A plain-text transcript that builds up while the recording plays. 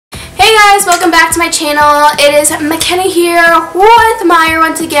welcome back to my channel. It is McKenna here with Meyer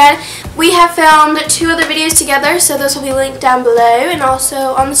once again. We have filmed 2 other videos together, so those will be linked down below and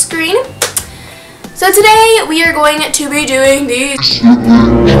also on the screen. So today we are going to be doing these.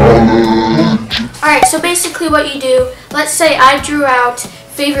 Alright, so basically what you do, let's say I drew out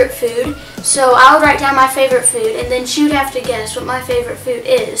favorite food, so I would write down my favorite food and then she'd have to guess what my favorite food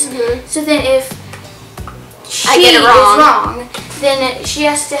is. So then if I get it wrong, then she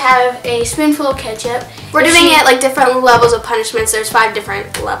has to have a spoonful of ketchup. We're doing it like different levels of punishments. There's 5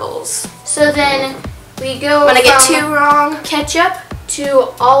 different levels. So then we go when I get 2 wrong, ketchup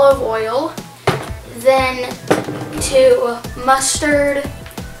to olive oil, then to mustard,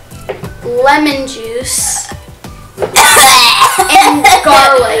 lemon juice, and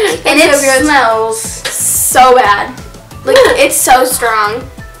garlic. And it smells so bad. Like it's so strong.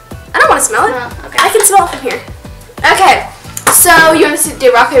 I don't want to smell it. No, okay. I can smell it from here. Okay. So you want to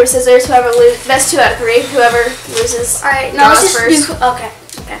do rock, paper, scissors, whoever loses, best 2 out of 3, whoever loses. Alright, no, let's just first. Okay.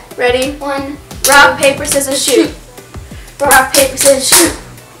 Ready? 1, rock, paper, scissors, shoot. Rock, paper, scissors, shoot.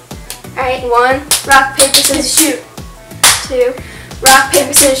 Alright, 1, rock, paper, scissors, shoot. 2, rock,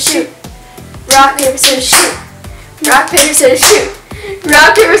 paper, scissors, shoot. Rock, paper, scissors, shoot. Rock, paper, scissors, shoot.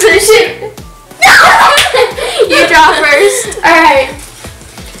 Rock, paper, scissors, shoot. You draw first. Alright.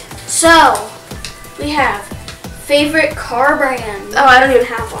 So, we have favorite car brand. Oh, I don't even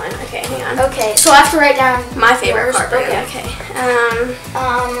have one. Okay, hang on. Okay, so I have to write down my favorite car brand. Okay.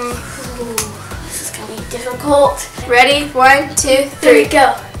 Ooh, this is gonna be difficult. Ready? 1, 2, 3,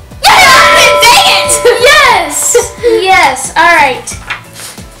 go. Dang it! Yes! Yes. All right.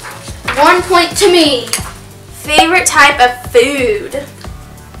 1 point to me. Favorite type of food.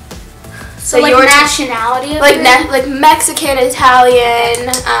 So like your nationality of food? Like Mexican, Italian,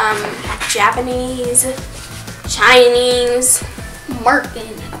 Japanese, Chinese, American.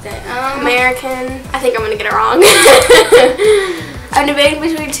 I think I'm gonna get it wrong. I'm debating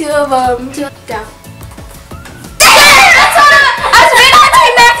between 2 of them. Go. That's what I was debating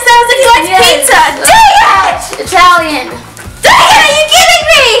between that because I was like, he likes pizza. Dang it! Italian. Dang it! Are you kidding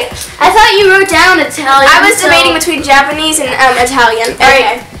me? I thought you wrote down Italian. I was debating between Japanese and Italian.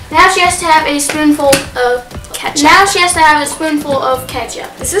 Okay. Now she has to have a spoonful of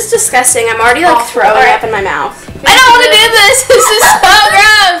ketchup. This is disgusting. I'm already like throwing up in my mouth. I don't want to do this. This is so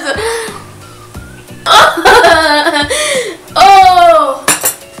gross. Oh.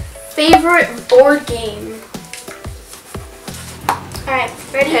 Favorite board game. All right.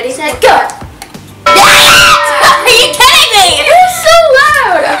 Ready, set, go. Are you kidding me? It was so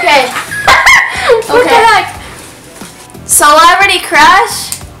loud. Okay. What the heck? Celebrity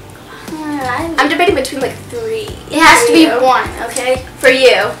crush. I'm debating between like 3. It has to be 1, okay? For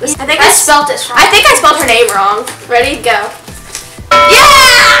you. I think I spelled this wrong. I think I spelled her name wrong. Ready? Go.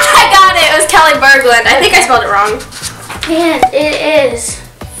 Yeah! I got it. It was Kelly Berglund. I think I spelled it wrong. And it is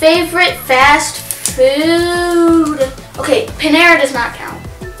favorite fast food. Okay, Panera does not count.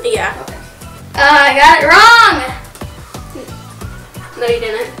 Yeah. Okay. I got it wrong. No, you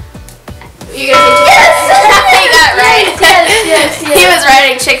didn't. You're gonna say yes! You got it right. Yes. He was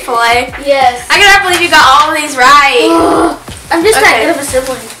writing Chick-fil-A. Yes. I cannot believe you got all of these right. I'm just that good of a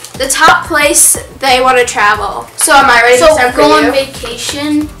sibling. The top place they want to travel. So am I writing this down for you? So go on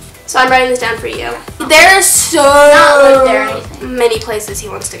vacation. So I'm writing this down for you. There's so many places he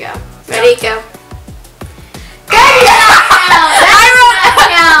wants to go. Ready? Go. That does not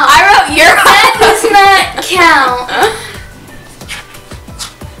count. I wrote Europe. That does not count.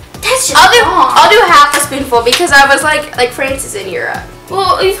 I'll do half a spoonful because I was like France is in Europe.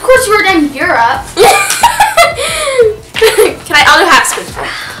 Well, of course we're in Europe. I'll do half a spoonful.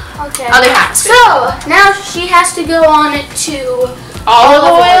 Okay. I'll do half a spoonful. So now she has to go on to olive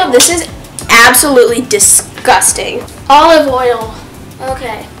oil. This is absolutely disgusting. Olive oil.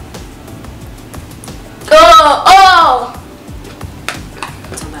 Okay. Oh.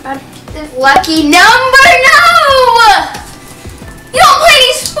 That's not that bad. Lucky number, no! You don't play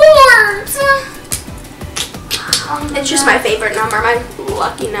any sports! It's just my favorite number. My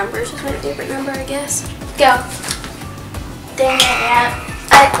lucky number is just my favorite number, I guess. Go. Dang it, yeah.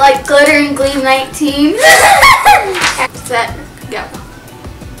 I like glitter and gleam 19. Set. Go.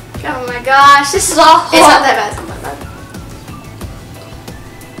 Oh my gosh, this is awful. It's not that bad. It's not that bad.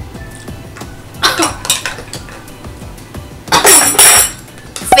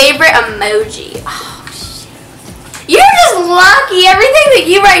 Favorite emoji. Oh, shit. You're just lucky. Everything that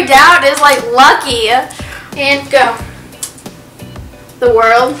you write down is like lucky. And go. The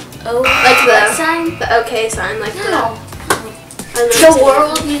world. Oh, like the sign? The okay sign, like no. The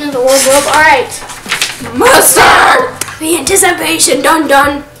world, you know, the world. Alright. Mustard! The anticipation,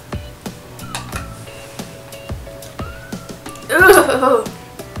 done. Ooh.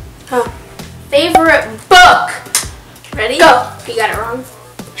 Oh. Favorite book. Ready? Go. You got it wrong.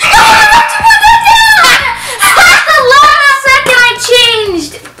 At the last second I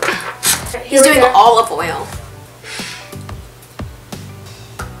changed. He's doing olive oil.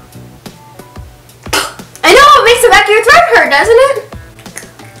 I know, it makes the back of your throat hurt, doesn't it?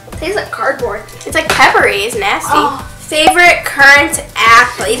 Tastes like cardboard. It's like peppery. It's nasty. Oh. Favorite current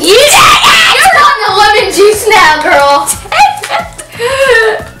athlete. You're on the lemon juice now, girl. It's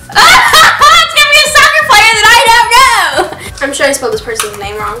gonna be a soccer player that I don't know. I'm sure I spelled this person's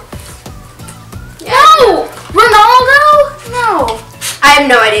name wrong. Yeah. No! Ronaldo? No. I have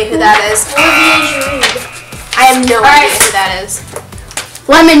no idea who that is. I have no idea who that is.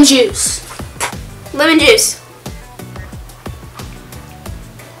 Lemon juice. Lemon juice.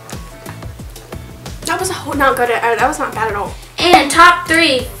 That was not good. That was not bad at all. And top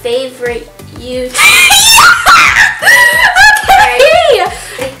 3 favorite YouTube. Okay.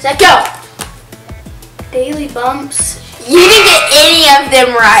 Set, go. Daily bumps. You didn't get any of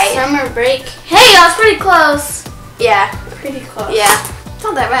them right. Summer break. Hey, I was pretty close. Yeah. Pretty close. Yeah. It's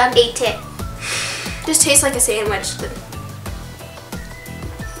not that bad. Ate it. Just tastes like a sandwich.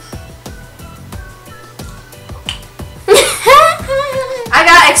 I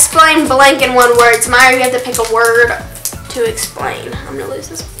gotta explain blank in one word. Samara, you have to pick a word to explain. I'm gonna lose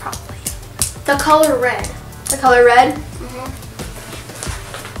this probably. The color red. The color red? Mm-hmm.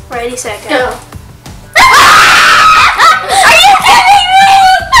 Ready, set, go. Are you kidding me?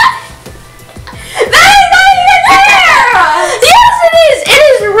 That is not even there! Yes, it is! It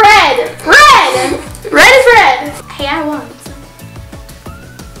is red! Red! Red is red! Hey, I won.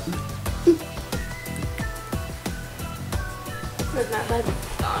 That's not bad.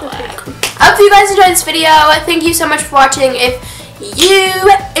 I hope you guys enjoyed this video. Thank you so much for watching. If you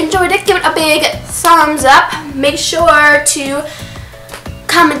enjoyed it, give it a big thumbs up. Make sure to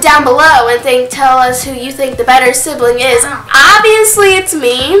comment down below and tell us who you think the better sibling is. Obviously, it's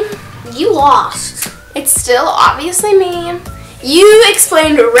me. You lost. It's still obviously me. You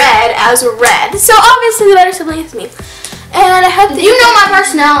explained red as red, so obviously the better sibling is me. And I hope that you know my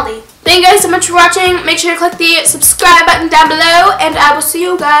personality. Thank you guys so much for watching. Make sure to click the subscribe button down below, and I will see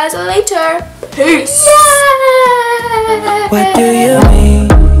you guys later. Peace. Yeah. What do you mean?